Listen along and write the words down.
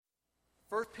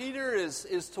First Peter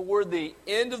is toward the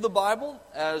end of the Bible.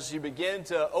 As you begin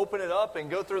to open it up and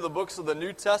go through the books of the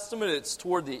New Testament, it's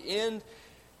toward the end.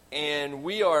 And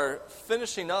we are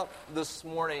finishing up this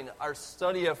morning our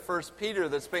study of First Peter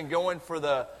that's been going for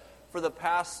the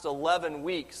past 11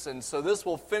 weeks. And so this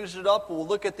will finish it up. We'll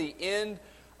look at the end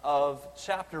of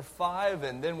chapter 5,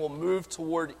 and then we'll move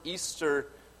toward Easter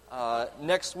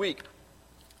next week.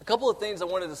 A couple of things I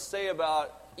wanted to say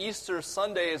about Easter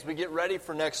Sunday as we get ready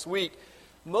for next week.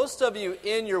 Most of you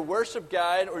in your worship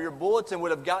guide or your bulletin would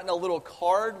have gotten a little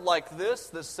card like this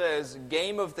that says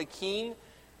Game of the King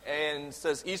and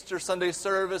says Easter Sunday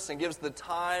service and gives the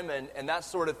time and that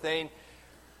sort of thing.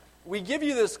 We give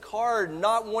you this card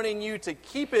not wanting you to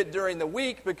keep it during the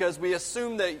week because we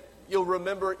assume that you'll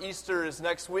remember Easter is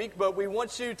next week, but we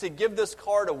want you to give this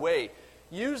card away.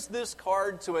 Use this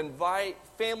card to invite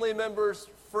family members,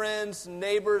 friends,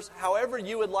 neighbors, however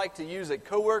you would like to use it,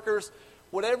 coworkers,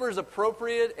 whatever is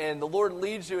appropriate and the Lord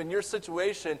leads you in your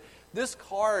situation. This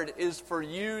card is for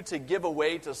you to give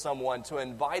away to someone, to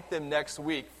invite them next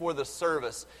week for the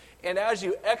service. And as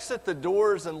you exit the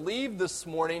doors and leave this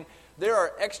morning, there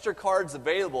are extra cards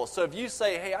available. So if you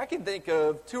say, hey, I can think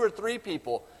of 2 or 3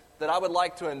 people that I would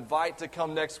like to invite to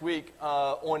come next week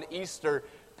on Easter,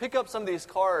 pick up some of these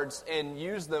cards and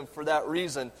use them for that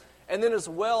reason. And then as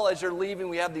well, as you're leaving,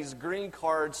 we have these green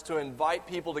cards to invite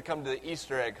people to come to the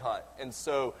Easter egg hunt. And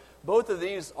so both of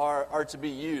these are to be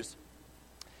used.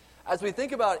 As we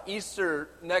think about Easter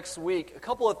next week, a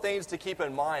couple of things to keep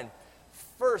in mind.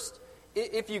 First,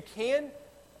 if you can,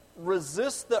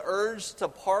 resist the urge to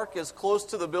park as close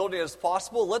to the building as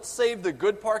possible. Let's save the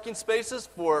good parking spaces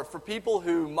for people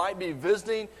who might be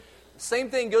visiting. Same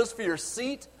thing goes for your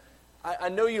seat. I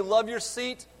know you love your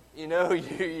seat. You know,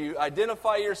 you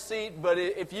identify your seat, but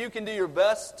if you can do your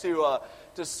best to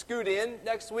scoot in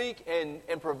next week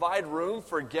and provide room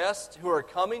for guests who are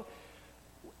coming,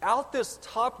 out this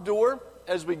top door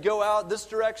as we go out this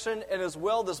direction and as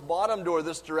well this bottom door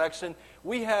this direction,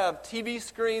 we have TV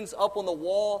screens up on the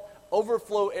wall,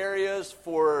 overflow areas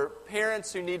for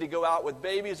parents who need to go out with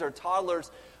babies or toddlers.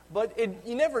 But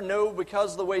you never know,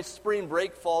 because of the way spring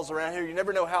break falls around here, you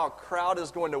never know how a crowd is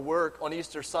going to work on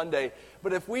Easter Sunday.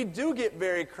 But if we do get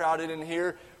very crowded in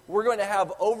here, we're going to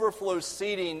have overflow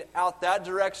seating out that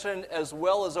direction as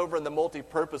well as over in the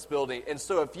multi-purpose building. And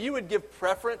so if you would give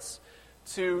preference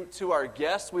to our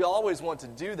guests, we always want to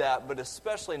do that, but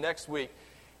especially next week.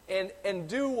 And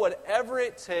do whatever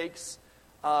it takes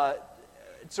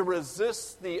to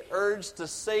resist the urge to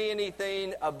say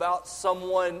anything about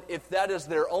someone if that is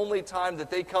their only time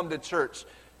that they come to church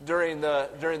during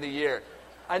the year.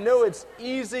 I know it's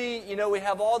easy, we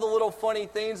have all the little funny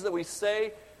things that we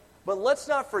say, but let's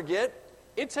not forget,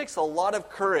 it takes a lot of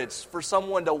courage for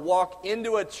someone to walk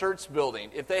into a church building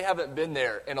if they haven't been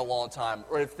there in a long time,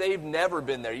 or if they've never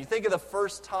been there. You think of the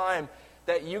first time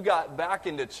that you got back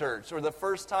into church, or the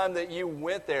first time that you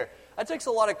went there. That takes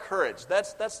a lot of courage.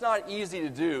 That's not easy to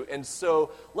do, and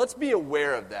so let's be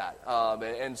aware of that.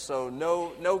 And so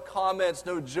no comments,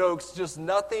 no jokes, just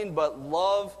nothing but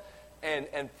love and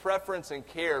preference and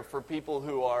care for people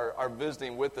who are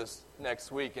visiting with us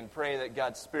next week, and praying that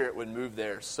God's Spirit would move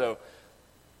there. So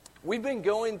we've been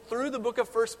going through the book of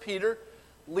First Peter,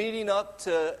 leading up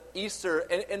to Easter,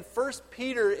 and First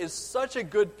Peter is such a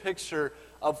good picture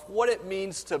of what it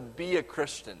means to be a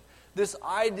Christian. This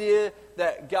idea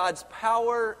that God's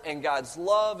power and God's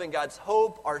love and God's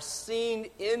hope are seen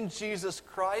in Jesus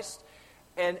Christ.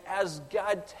 And as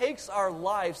God takes our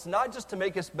lives, not just to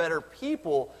make us better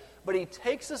people, but He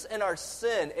takes us in our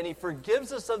sin and He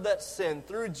forgives us of that sin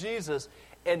through Jesus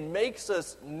and makes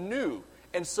us new.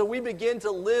 And so we begin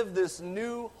to live this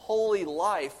new holy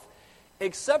life,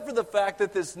 except for the fact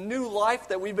that this new life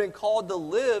that we've been called to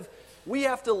live, we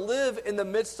have to live in the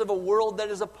midst of a world that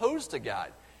is opposed to God.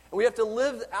 And we have to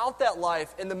live out that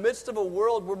life in the midst of a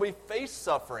world where we face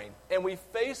suffering and we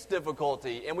face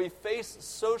difficulty and we face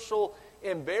social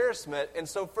embarrassment. And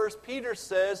so 1 Peter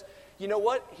says, you know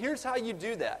what? Here's how you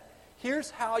do that.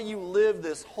 Here's how you live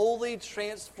this holy,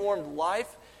 transformed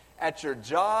life at your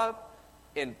job,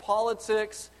 in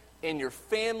politics, in your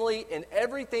family, in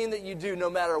everything that you do. No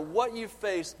matter what you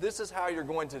face, this is how you're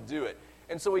going to do it.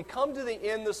 And so we come to the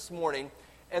end this morning,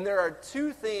 and there are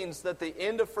 2 things that the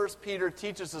end of 1 Peter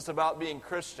teaches us about being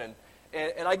Christian.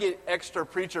 And I get extra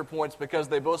preacher points because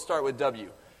they both start with W.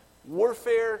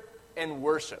 Warfare and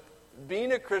worship.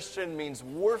 Being a Christian means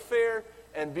warfare,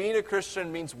 and being a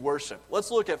Christian means worship. Let's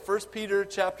look at 1 Peter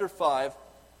chapter 5,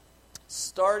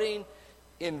 starting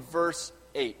in verse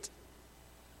 8.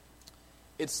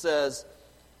 It says,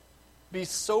 "Be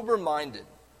sober-minded,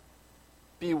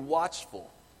 be watchful.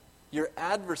 Your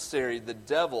adversary, the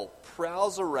devil,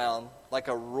 prowls around like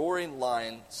a roaring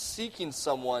lion, seeking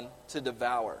someone to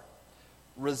devour.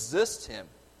 Resist him,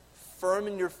 firm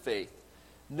in your faith,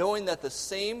 knowing that the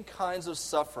same kinds of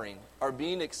suffering are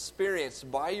being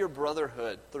experienced by your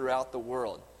brotherhood throughout the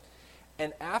world.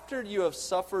 And after you have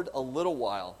suffered a little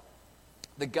while,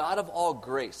 the God of all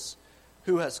grace,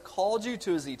 who has called you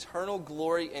to his eternal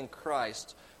glory in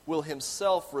Christ, will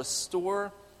himself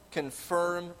restore,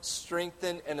 confirm,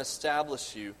 strengthen, and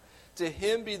establish you. To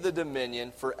him be the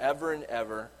dominion forever and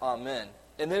ever. Amen.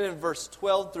 And then in verse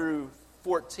 12 through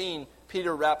 14,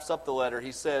 Peter wraps up the letter.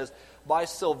 He says, by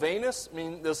Silvanus, I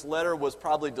mean, this letter was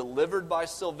probably delivered by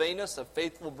Silvanus, a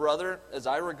faithful brother, as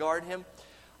I regard him,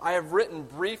 I have written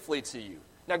briefly to you.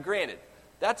 Now, granted,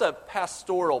 that's a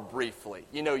pastoral briefly.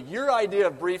 You know, your idea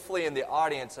of briefly in the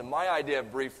audience and my idea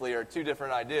of briefly are two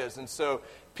different ideas. And so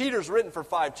Peter's written for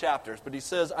 5 chapters, but he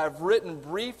says, I've written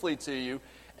briefly to you,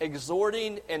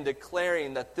 exhorting and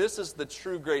declaring that this is the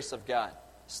true grace of God.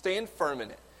 Stand firm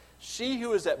in it. She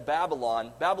who is at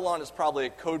Babylon, Babylon is probably a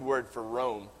code word for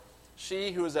Rome.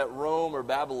 She who is at Rome or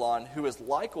Babylon, who is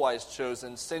likewise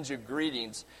chosen, sends you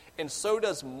greetings, and so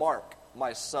does Mark,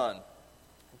 my son.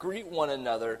 Greet one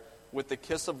another with the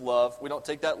kiss of love. We don't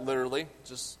take that literally,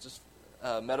 just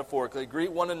metaphorically.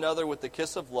 Greet one another with the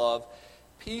kiss of love.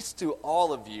 Peace to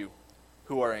all of you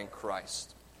who are in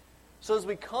Christ. So as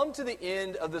we come to the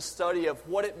end of the study of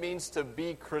what it means to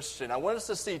be Christian, I want us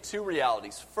to see 2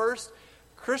 realities. First,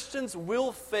 Christians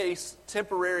will face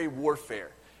temporary warfare.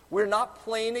 We're not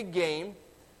playing a game.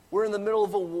 We're in the middle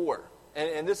of a war.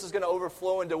 And this is going to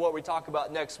overflow into what we talk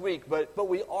about next week. But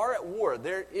we are at war.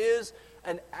 There is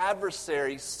an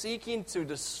adversary seeking to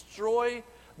destroy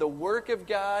the work of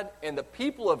God and the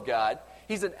people of God.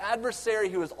 He's an adversary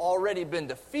who has already been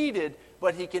defeated,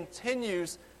 but he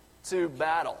continues to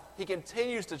battle. He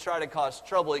continues to try to cause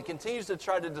trouble. He continues to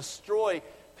try to destroy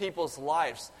people's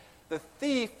lives. The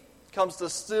thief comes to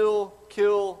steal,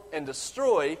 kill, and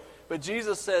destroy, but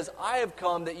Jesus says, I have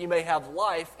come that you may have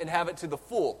life and have it to the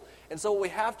full. And so what we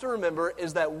have to remember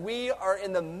is that we are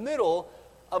in the middle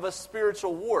of a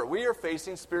spiritual war. We are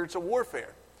facing spiritual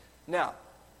warfare. Now,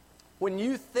 when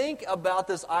you think about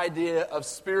this idea of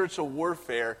spiritual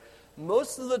warfare,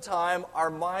 most of the time our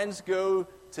minds go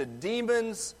to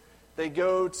demons, they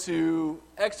go to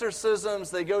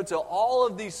exorcisms, they go to all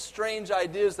of these strange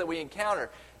ideas that we encounter.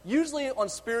 Usually on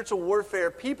spiritual warfare,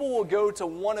 people will go to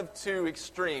one of 2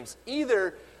 extremes.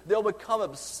 Either they'll become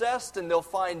obsessed and they'll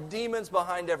find demons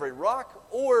behind every rock,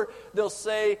 or they'll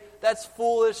say, that's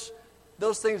foolish,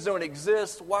 those things don't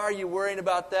exist, why are you worrying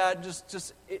about that?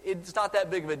 It's not that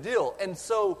big of a deal. And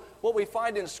so what we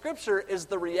find in Scripture is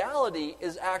the reality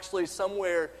is actually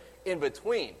somewhere in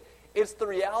between. It's the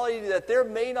reality that there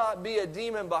may not be a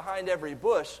demon behind every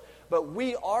bush, but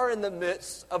we are in the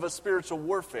midst of a spiritual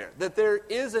warfare. That there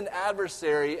is an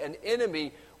adversary, an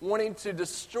enemy, wanting to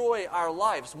destroy our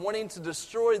lives, wanting to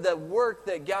destroy the work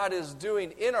that God is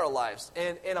doing in our lives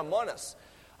and among us.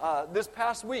 This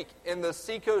past week in the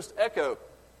Seacoast Echo,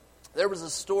 there was a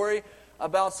story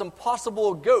about some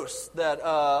possible ghosts that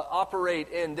operate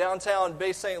in downtown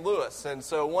Bay St. Louis. And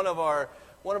so one of our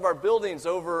buildings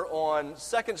over on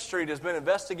 2nd Street has been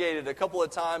investigated a couple of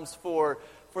times for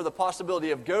the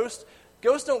possibility of ghosts.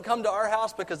 Ghosts don't come to our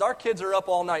house because our kids are up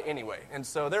all night anyway. And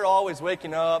so they're always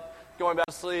waking up, going back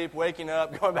to sleep, waking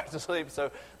up, going back to sleep.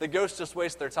 So the ghosts just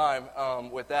waste their time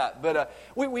with that. But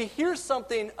we hear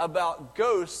something about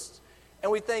ghosts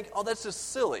and we think, oh, that's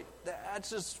just silly.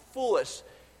 That's just foolish.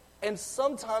 And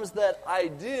sometimes that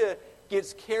idea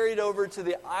gets carried over to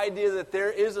the idea that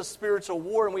there is a spiritual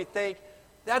war, and we think,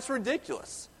 that's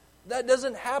ridiculous. That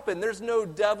doesn't happen. There's no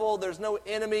devil, there's no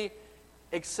enemy,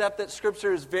 except that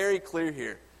Scripture is very clear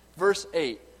here. Verse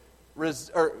 8,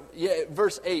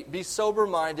 be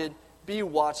sober-minded, be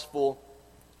watchful.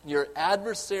 Your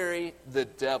adversary, the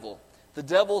devil. The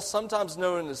devil, sometimes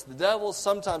known as the devil,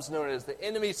 sometimes known as the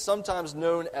enemy, sometimes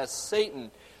known as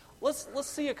Satan. Let's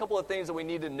see a couple of things that we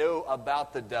need to know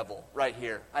about the devil right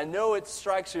here. I know it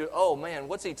strikes you, oh man,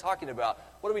 what's he talking about?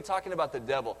 What are we talking about the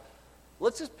devil?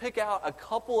 Let's just pick out a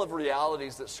couple of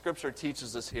realities that Scripture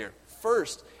teaches us here.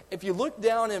 First, if you look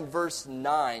down in verse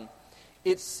 9,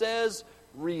 it says,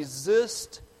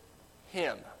 resist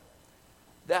him.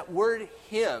 That word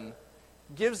him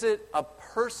gives it a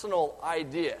personal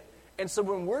idea. And so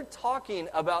when we're talking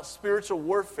about spiritual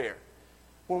warfare,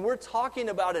 when we're talking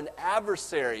about an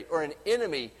adversary or an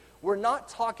enemy, we're not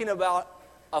talking about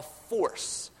a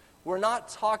force. We're not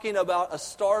talking about a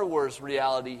Star Wars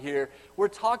reality here. We're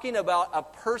talking about a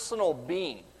personal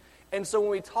being. And so when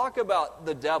we talk about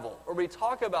the devil or we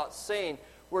talk about Satan,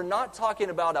 we're not talking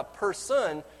about a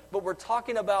person, but we're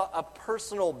talking about a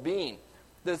personal being.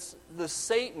 The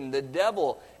Satan, the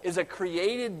devil, is a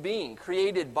created being,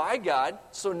 created by God,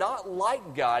 so not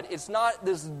like God. It's not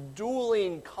this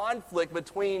dueling conflict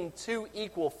between two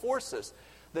equal forces.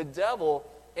 The devil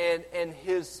and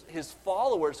his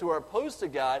followers who are opposed to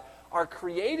God are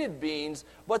created beings,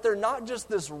 but they're not just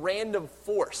this random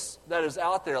force that is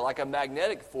out there like a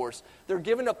magnetic force. They're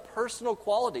given a personal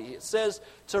quality. It says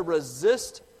to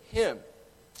resist him.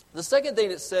 The second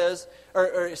thing it says,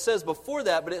 or it says before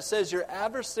that, but it says your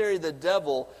adversary, the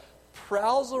devil,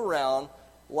 prowls around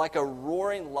like a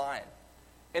roaring lion.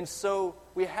 And so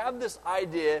we have this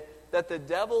idea that the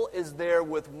devil is there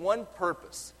with one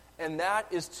purpose, and that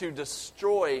is to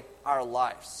destroy our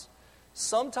lives.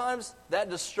 Sometimes that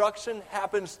destruction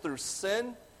happens through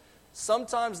sin.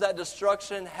 Sometimes that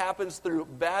destruction happens through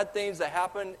bad things that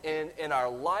happen in our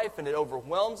life, and it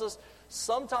overwhelms us.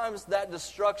 Sometimes that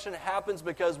destruction happens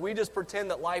because we just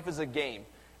pretend that life is a game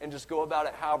and just go about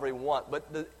it however we want.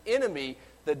 But the enemy,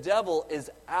 the devil, is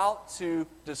out to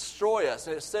destroy us.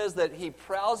 And it says that he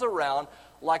prowls around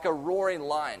like a roaring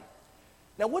lion.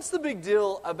 Now, what's the big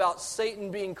deal about Satan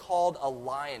being called a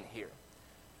lion here?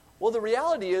 Well, the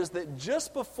reality is that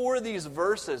just before these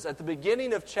verses, at the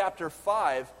beginning of chapter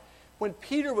 5, when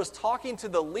Peter was talking to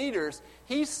the leaders,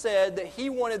 he said that he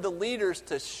wanted the leaders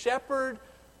to shepherd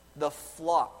the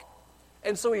flock.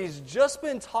 And so he's just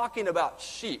been talking about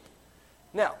sheep.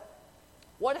 Now,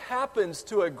 what happens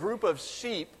to a group of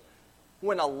sheep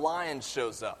when a lion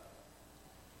shows up?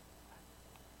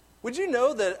 Would you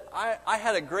know that I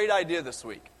had a great idea this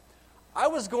week? I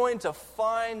was going to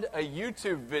find a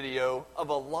YouTube video of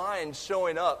a lion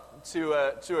showing up to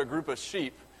a group of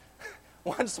sheep.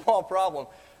 One small problem.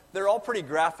 They're all pretty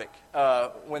graphic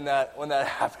when that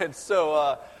happens.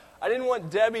 So I didn't want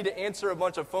Debbie to answer a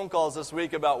bunch of phone calls this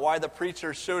week about why the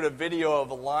preacher showed a video of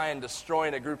a lion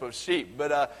destroying a group of sheep.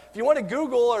 But if you want to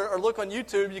Google or look on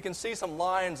YouTube, you can see some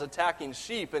lions attacking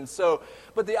sheep.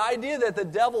 But the idea that the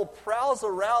devil prowls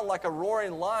around like a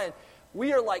roaring lion,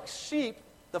 we are like sheep,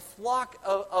 the flock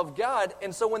of God.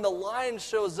 And so when the lion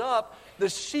shows up, the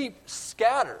sheep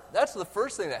scatter. That's the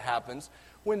first thing that happens.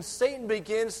 When Satan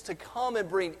begins to come and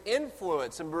bring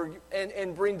influence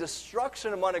and bring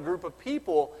destruction among a group of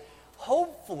people,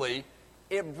 hopefully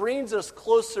it brings us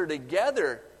closer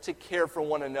together to care for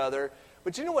one another.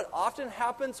 But you know what often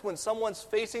happens when someone's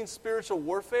facing spiritual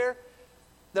warfare?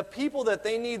 The people that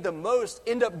they need the most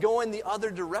end up going the other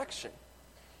direction.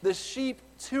 The sheep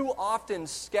too often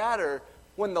scatter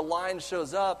when the lion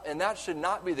shows up, and that should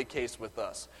not be the case with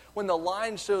us. When the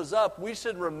lion shows up, we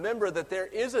should remember that there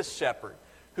is a shepherd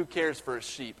who cares for his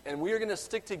sheep, and we are going to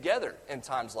stick together in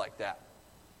times like that.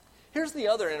 Here's the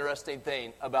other interesting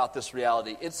thing about this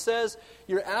reality. It says,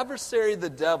 your adversary, the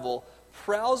devil,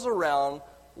 prowls around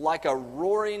like a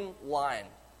roaring lion.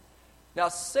 Now,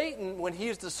 Satan, when he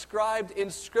is described in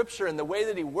Scripture and the way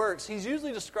that he works, he's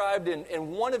usually described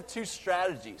in one of two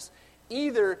strategies.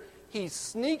 Either he's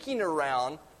sneaking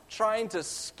around, trying to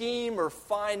scheme or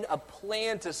find a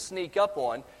plan to sneak up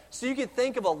on. So you could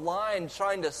think of a lion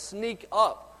trying to sneak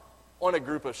up on a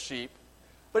group of sheep.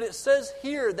 But it says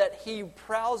here that he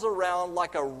prowls around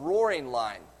like a roaring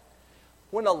lion.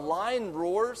 When a lion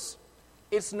roars,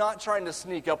 it's not trying to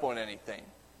sneak up on anything.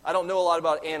 I don't know a lot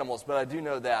about animals, but I do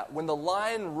know that. When the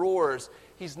lion roars,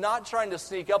 he's not trying to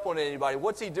sneak up on anybody.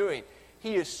 What's he doing?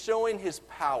 He is showing his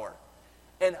power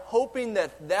and hoping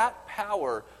that that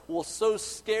power will so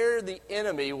scare the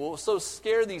enemy, will so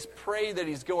scare these prey that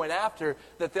he's going after,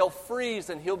 that they'll freeze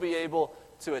and he'll be able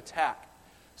to attack.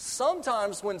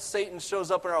 Sometimes when Satan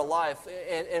shows up in our life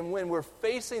and when we're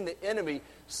facing the enemy,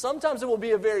 sometimes it will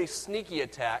be a very sneaky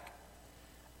attack.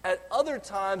 At other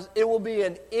times, it will be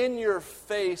an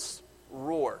in-your-face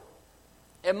roar.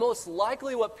 And most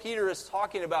likely what Peter is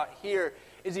talking about here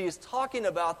is he is talking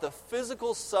about the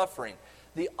physical suffering,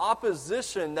 the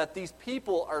opposition that these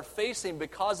people are facing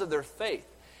because of their faith.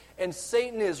 And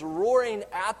Satan is roaring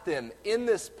at them in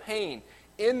this pain,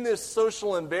 in this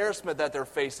social embarrassment that they're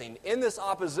facing, in this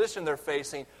opposition they're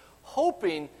facing,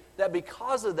 hoping that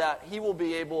because of that, he will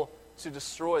be able to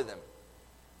destroy them.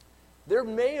 There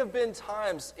may have been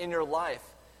times in your life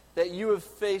that you have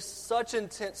faced such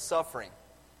intense suffering,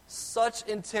 such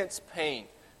intense pain,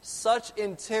 such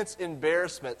intense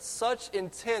embarrassment, such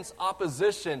intense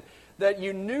opposition that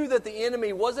you knew that the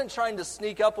enemy wasn't trying to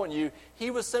sneak up on you. He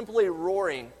was simply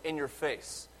roaring in your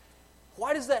face.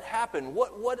 Why does that happen?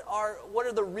 What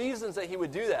are the reasons that he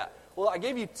would do that? Well, I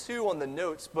gave you two on the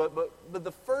notes, but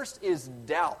the first is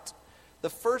doubt. The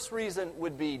first reason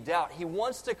would be doubt. He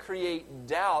wants to create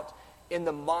doubt in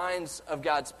the minds of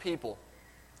God's people.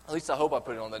 At least I hope I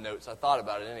put it on the notes. I thought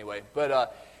about it anyway.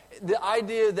 But The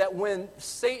idea that when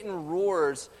Satan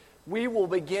roars, we will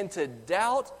begin to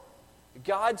doubt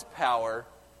God's power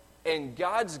and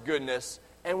God's goodness,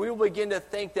 and we will begin to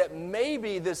think that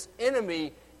maybe this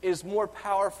enemy is more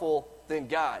powerful than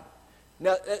God.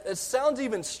 Now, it sounds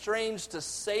even strange to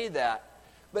say that,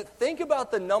 but think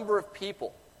about the number of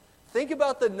people. Think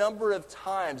about the number of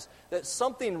times that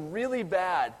something really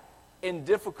bad and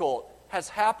difficult has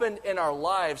happened in our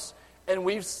lives, and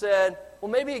we've said,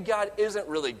 well, maybe God isn't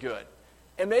really good,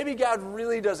 and maybe God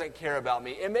really doesn't care about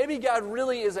me, and maybe God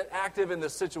really isn't active in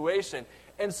this situation.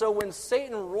 And so when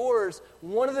Satan roars,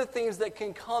 one of the things that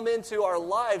can come into our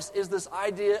lives is this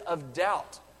idea of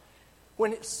doubt.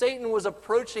 When Satan was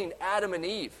approaching Adam and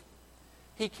Eve,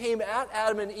 he came at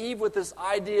Adam and Eve with this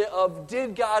idea of,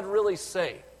 did God really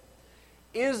say?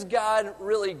 Is God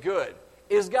really good?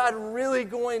 Is God really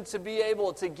going to be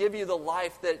able to give you the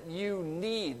life that you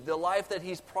need, the life that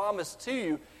he's promised to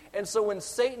you? And so when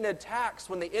Satan attacks,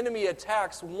 when the enemy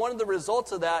attacks, one of the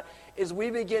results of that is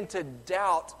we begin to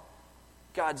doubt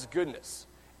God's goodness.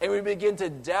 And we begin to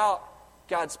doubt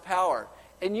God's power.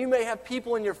 And you may have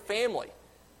people in your family.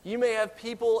 You may have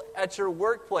people at your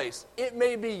workplace. It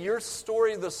may be your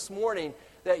story this morning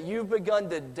that you've begun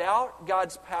to doubt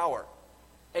God's power.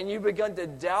 And you've begun to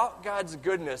doubt God's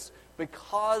goodness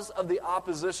because of the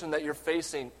opposition that you're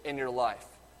facing in your life.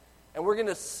 And we're going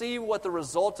to see what the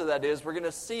result of that is. We're going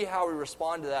to see how we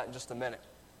respond to that in just a minute.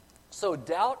 So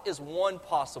doubt is one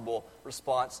possible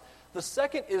response. The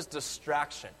second is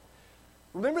distraction.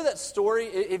 Remember that story?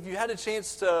 If you had a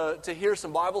chance to hear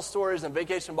some Bible stories in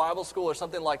Vacation Bible School or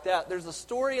something like that, there's a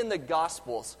story in the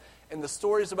Gospels and the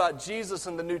stories about Jesus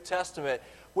in the New Testament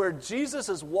where Jesus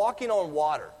is walking on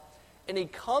water and he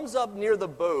comes up near the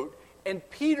boat and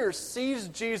Peter sees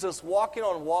Jesus walking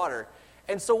on water.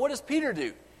 And so what does Peter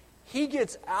do? He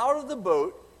gets out of the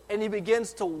boat and he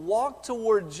begins to walk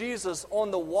toward Jesus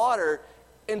on the water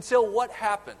until what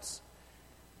happens?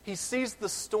 He sees the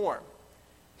storm.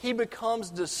 He becomes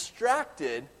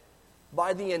distracted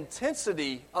by the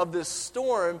intensity of this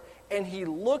storm, and he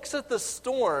looks at the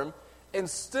storm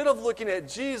instead of looking at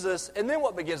Jesus, and then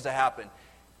what begins to happen?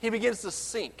 He begins to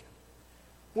sink.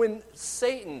 When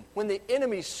Satan, when the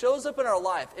enemy shows up in our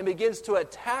life and begins to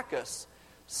attack us,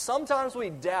 sometimes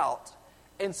we doubt,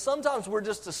 and sometimes we're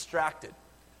just distracted.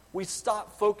 We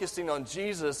stop focusing on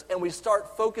Jesus, and we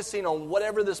start focusing on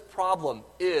whatever this problem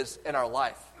is in our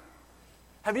life.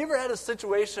 Have you ever had a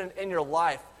situation in your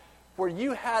life where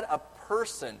you had a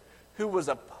person who was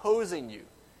opposing you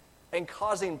and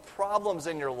causing problems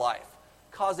in your life,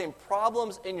 causing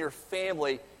problems in your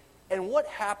family, and what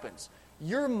happens?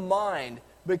 Your mind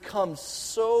becomes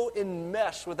so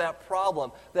enmeshed with that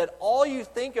problem that all you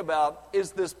think about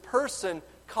is this person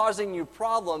causing you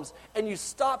problems, and you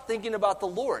stop thinking about the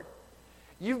Lord.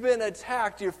 You've been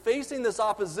attacked, you're facing this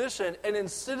opposition, and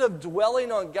instead of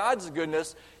dwelling on God's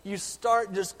goodness, you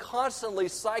start just constantly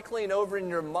cycling over in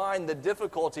your mind the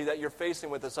difficulty that you're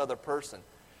facing with this other person.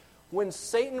 When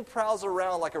Satan prowls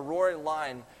around like a roaring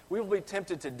lion, we will be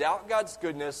tempted to doubt God's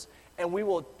goodness, and we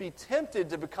will be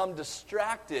tempted to become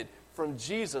distracted from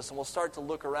Jesus, and we'll start to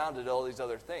look around at all these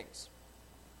other things.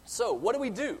 So, what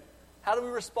do? How do we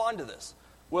respond to this?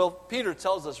 Well, Peter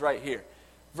tells us right here.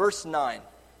 Verse 9.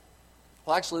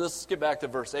 Well, actually, let's skip back to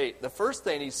verse 8. The first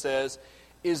thing he says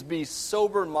is be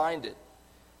sober-minded.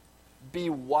 Be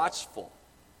watchful.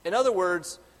 In other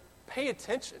words, pay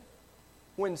attention.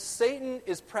 When Satan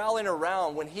is prowling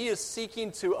around, when he is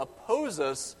seeking to oppose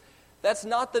us, that's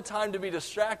not the time to be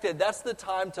distracted. That's the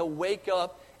time to wake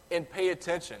up and pay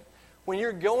attention. When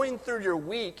you're going through your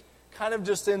week kind of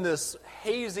just in this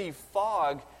hazy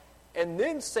fog, and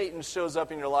then Satan shows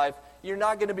up in your life, you're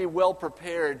not going to be well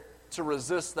prepared to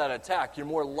resist that attack. You're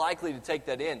more likely to take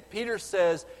that in. Peter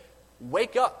says,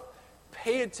 wake up,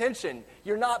 pay attention.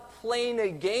 You're not playing a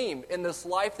game in this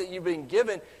life that you've been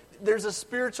given. There's a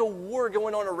spiritual war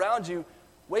going on around you.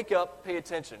 Wake up, pay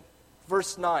attention.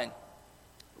 Verse 9,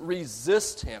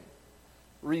 resist him.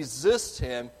 Resist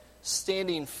him,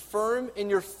 standing firm in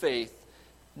your faith,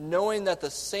 knowing that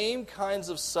the same kinds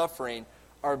of suffering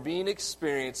are being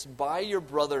experienced by your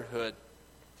brotherhood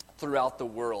throughout the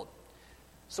world.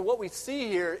 So what we see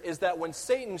here is that when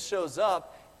Satan shows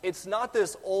up, it's not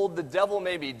this old, the devil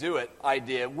made me do it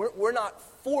idea. We're not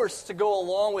forced to go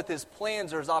along with his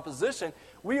plans or his opposition.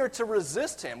 We are to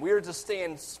resist him. We are to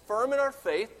stand firm in our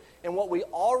faith in what we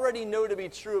already know to be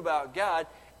true about God.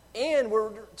 And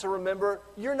we're to remember,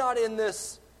 you're not in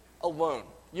this alone.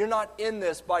 You're not in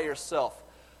this by yourself.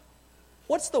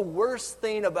 What's the worst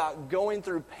thing about going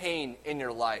through pain in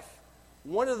your life?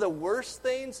 One of the worst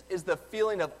things is the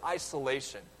feeling of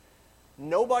isolation.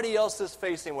 Nobody else is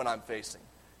facing what I'm facing.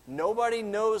 Nobody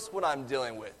knows what I'm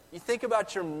dealing with. You think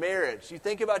about your marriage. You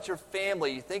think about your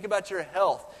family. You think about your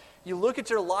health. You look at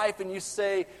your life and you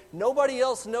say, nobody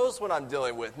else knows what I'm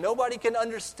dealing with. Nobody can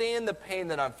understand the pain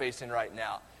that I'm facing right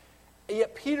now. And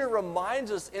yet Peter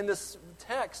reminds us in this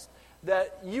text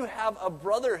that you have a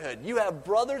brotherhood. You have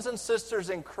brothers and sisters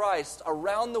in Christ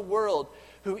around the world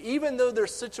who, even though their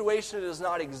situation is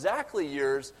not exactly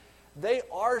yours, they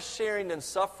are sharing in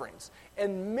sufferings.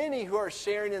 And many who are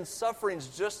sharing in sufferings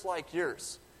just like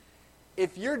yours.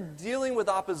 If you're dealing with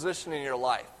opposition in your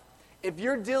life, if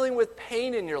you're dealing with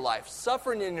pain in your life,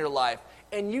 suffering in your life,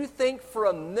 and you think for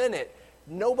a minute,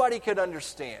 nobody could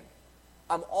understand,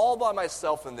 I'm all by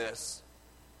myself in this,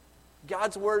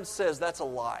 God's word says that's a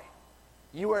lie.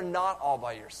 You are not all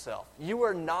by yourself. You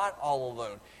are not all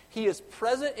alone. He is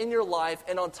present in your life,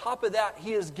 and on top of that,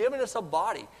 He has given us a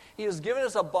body. He has given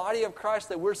us a body of Christ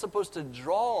that we're supposed to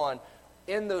draw on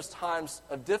in those times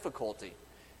of difficulty.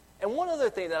 And one other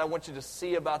thing that I want you to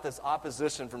see about this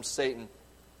opposition from Satan,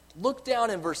 look down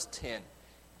in verse 10.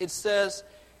 It says,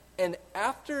 "And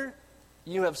after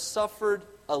you have suffered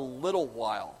a little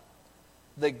while,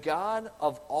 the God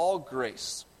of all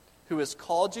grace, who has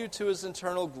called you to His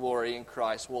eternal glory in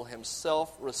Christ, will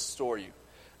Himself restore you."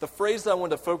 The phrase that I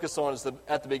want to focus on is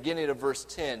at the beginning of verse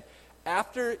 10.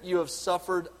 After you have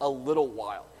suffered a little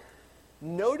while.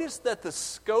 Notice that the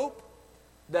scope,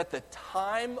 that the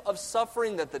time of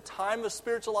suffering, that the time of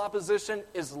spiritual opposition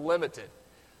is limited.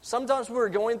 Sometimes when we're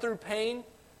going through pain,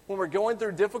 when we're going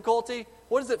through difficulty,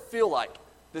 what does it feel like?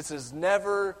 This is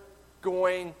never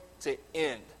going to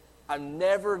end. I'm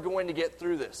never going to get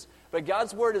through this. But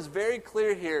God's word is very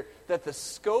clear here that the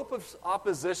scope of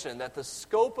opposition, that the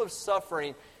scope of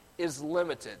suffering is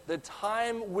limited. The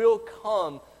time will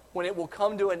come when it will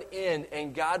come to an end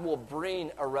and God will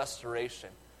bring a restoration.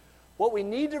 What we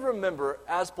need to remember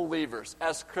as believers,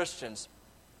 as Christians,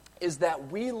 is that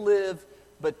we live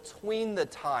between the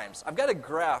times. I've got a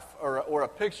graph or a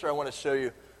picture I want to show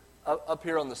you up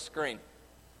here on the screen.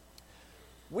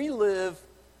 We live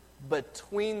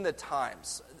between the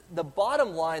times. The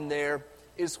bottom line there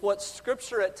is what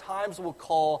Scripture at times will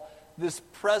call this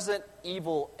present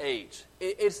evil age.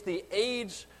 It's the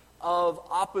age of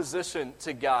opposition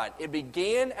to God. It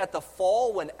began at the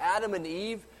fall when Adam and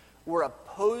Eve were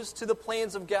opposed to the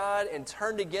plans of God and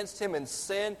turned against Him in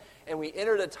sin, and we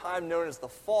entered a time known as the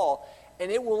fall.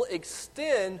 And it will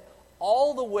extend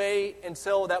all the way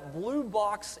until that blue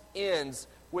box ends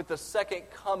with the second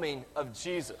coming of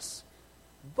Jesus.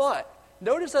 But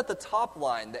notice at the top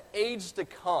line, the age to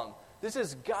come. This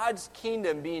is God's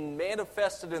kingdom being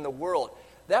manifested in the world.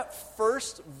 That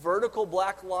first vertical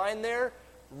black line there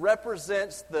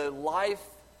represents the life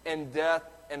and death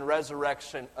and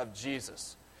resurrection of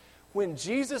Jesus. When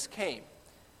Jesus came,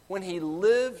 when He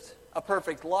lived a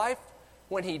perfect life,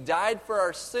 when He died for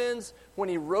our sins, when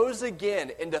He rose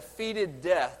again and defeated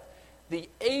death, the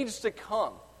age to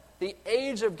come, the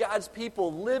age of God's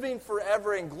people living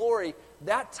forever in glory,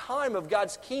 that time of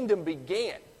God's kingdom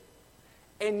began.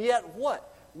 And yet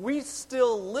what? We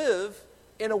still live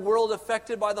in a world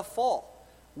affected by the fall.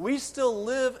 We still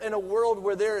live in a world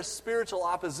where there is spiritual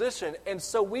opposition, and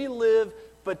so we live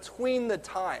between the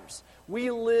times. We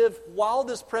live while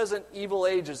this present evil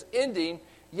age is ending,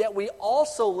 yet we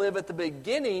also live at the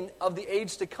beginning of the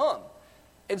age to come.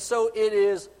 And so it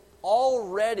is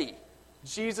already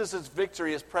Jesus'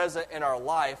 victory is present in our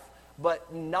life,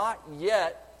 but not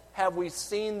yet have we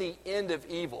seen the end of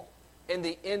evil and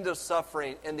the end of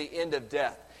suffering and the end of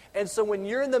death. And so when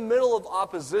you're in the middle of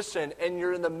opposition and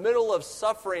you're in the middle of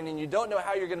suffering and you don't know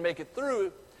how you're going to make it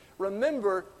through,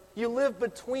 remember, you live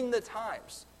between the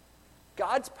times.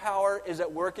 God's power is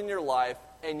at work in your life,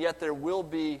 and yet there will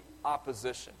be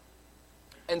opposition.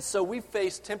 And so we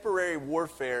face temporary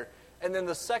warfare. And then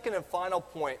the second and final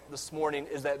point this morning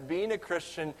is that being a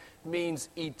Christian means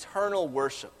eternal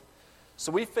worship.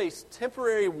 So we face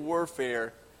temporary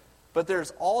warfare, but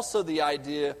there's also the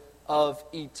idea of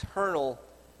eternal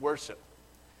worship.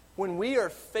 When we are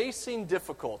facing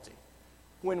difficulty,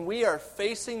 when we are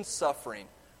facing suffering,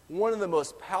 one of the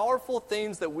most powerful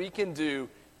things that we can do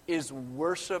is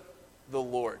worship the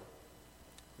Lord.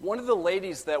 One of the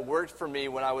ladies that worked for me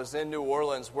when I was in New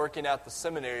Orleans working at the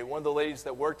seminary, one of the ladies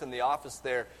that worked in the office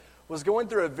there, was going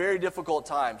through a very difficult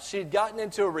time. She had gotten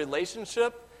into a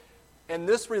relationship, and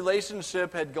this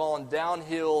relationship had gone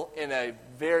downhill in a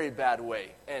very bad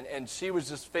way. And she was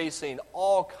just facing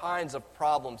all kinds of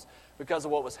problems because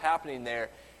of what was happening there.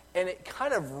 And it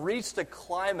kind of reached a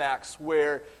climax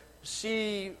where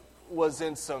she was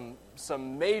in some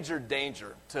major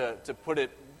danger, to put it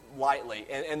lightly.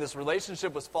 And this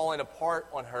relationship was falling apart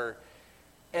on her.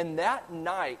 And that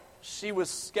night, she was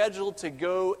scheduled to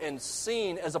go and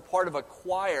sing as a part of a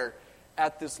choir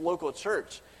at this local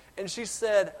church. And she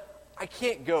said, I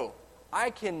can't go. I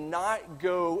cannot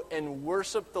go and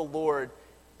worship the Lord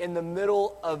in the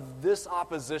middle of this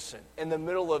opposition, in the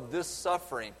middle of this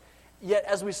suffering. Yet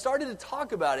as we started to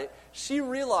talk about it, she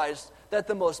realized that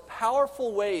the most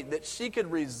powerful way that she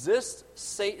could resist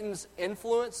Satan's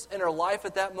influence in her life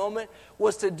at that moment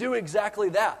was to do exactly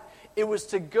that. It was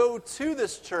to go to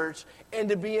this church and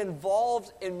to be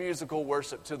involved in musical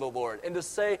worship to the Lord and to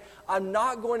say, I'm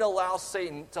not going to allow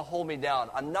Satan to hold me down.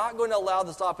 I'm not going to allow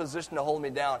this opposition to hold me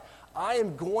down. I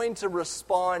am going to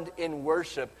respond in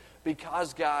worship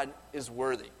because God is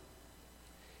worthy.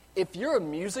 If you're a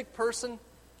music person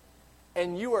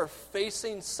and you are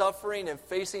facing suffering and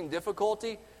facing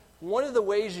difficulty, one of the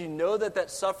ways you know that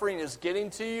that suffering is getting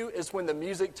to you is when the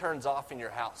music turns off in your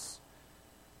house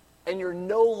and you're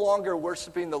no longer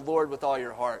worshiping the Lord with all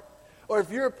your heart. Or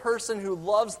if you're a person who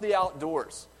loves the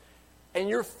outdoors and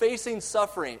you're facing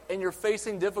suffering and you're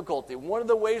facing difficulty, one of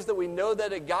the ways that we know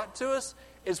that it got to us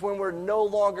is when we're no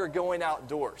longer going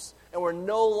outdoors and we're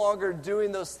no longer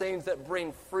doing those things that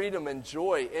bring freedom and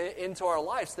joy into our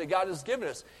lives that God has given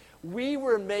us. We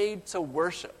were made to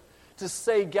worship, to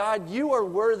say, God, you are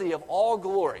worthy of all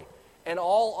glory and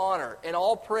all honor and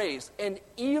all praise. And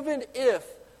even if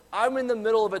I'm in the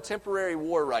middle of a temporary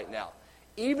war right now,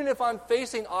 even if I'm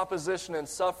facing opposition and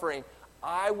suffering,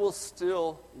 I will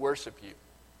still worship you.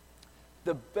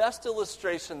 The best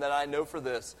illustration that I know for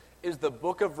this is the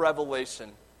book of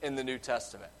Revelation in the New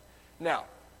Testament. Now,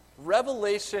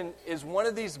 Revelation is one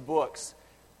of these books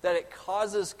that it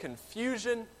causes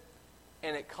confusion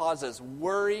and it causes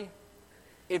worry.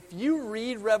 If you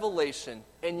read Revelation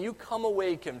and you come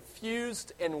away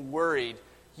confused and worried,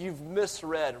 you've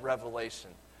misread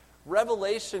Revelation.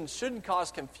 Revelation shouldn't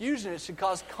cause confusion, it should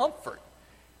cause comfort.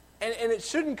 And it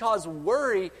shouldn't cause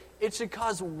worry, it should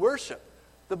cause worship.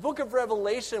 The book of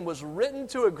Revelation was written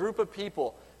to a group of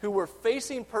people who were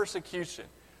facing persecution,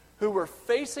 who were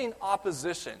facing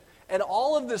opposition. And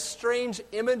all of this strange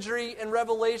imagery in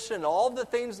Revelation, all of the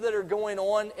things that are going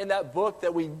on in that book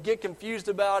that we get confused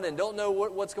about and don't know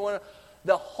what's going on,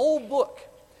 the whole book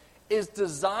is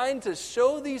designed to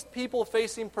show these people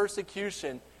facing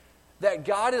persecution that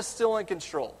God is still in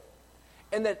control.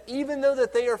 And that even though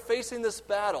that they are facing this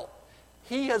battle,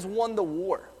 He has won the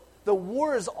war. The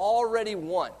war is already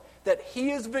won. That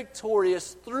He is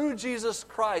victorious through Jesus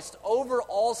Christ over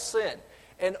all sin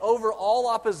and over all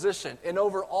opposition and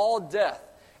over all death.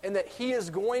 And that He is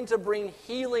going to bring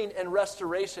healing and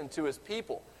restoration to His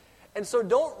people. And so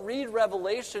don't read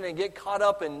Revelation and get caught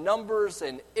up in numbers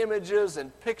and images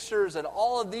and pictures and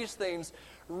all of these things.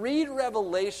 Read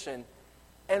Revelation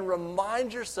and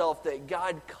remind yourself that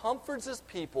God comforts His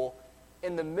people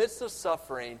in the midst of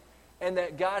suffering and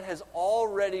that God has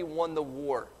already won the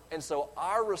war. And so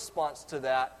our response to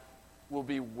that will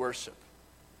be worship.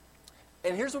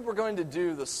 And here's what we're going to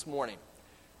do this morning.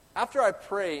 After I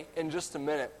pray in just a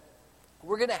minute,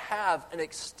 we're going to have an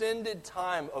extended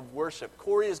time of worship.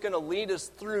 Corey is going to lead us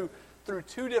through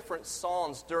two different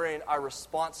songs during our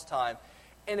response time.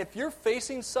 And if you're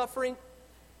facing suffering,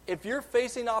 if you're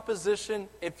facing opposition,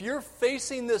 if you're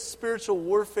facing this spiritual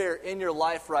warfare in your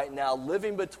life right now,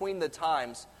 living between the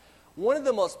times, one of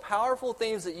the most powerful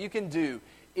things that you can do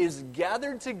is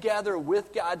gather together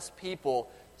with God's people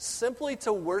simply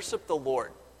to worship the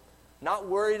Lord. Not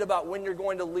worried about when you're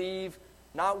going to leave,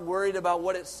 not worried about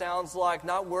what it sounds like,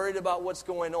 not worried about what's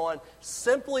going on.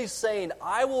 Simply saying,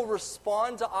 I will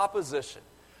respond to opposition.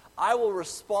 I will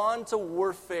respond to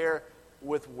warfare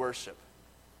with worship.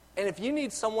 And if you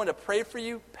need someone to pray for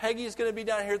you, Peggy's going to be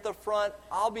down here at the front.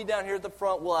 I'll be down here at the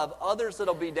front. We'll have others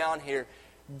that'll be down here.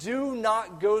 Do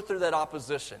not go through that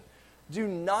opposition. Do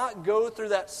not go through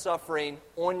that suffering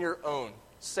on your own,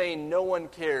 saying no one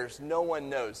cares, no one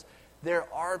knows. There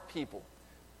are people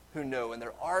who know, and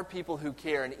there are people who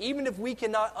care. And even if we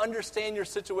cannot understand your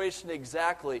situation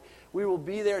exactly, we will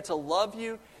be there to love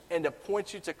you and to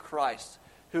point you to Christ,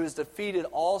 who has defeated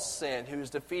all sin, who has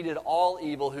defeated all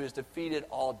evil, who has defeated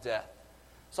all death.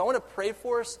 So I want to pray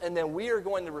for us, and then we are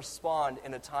going to respond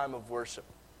in a time of worship.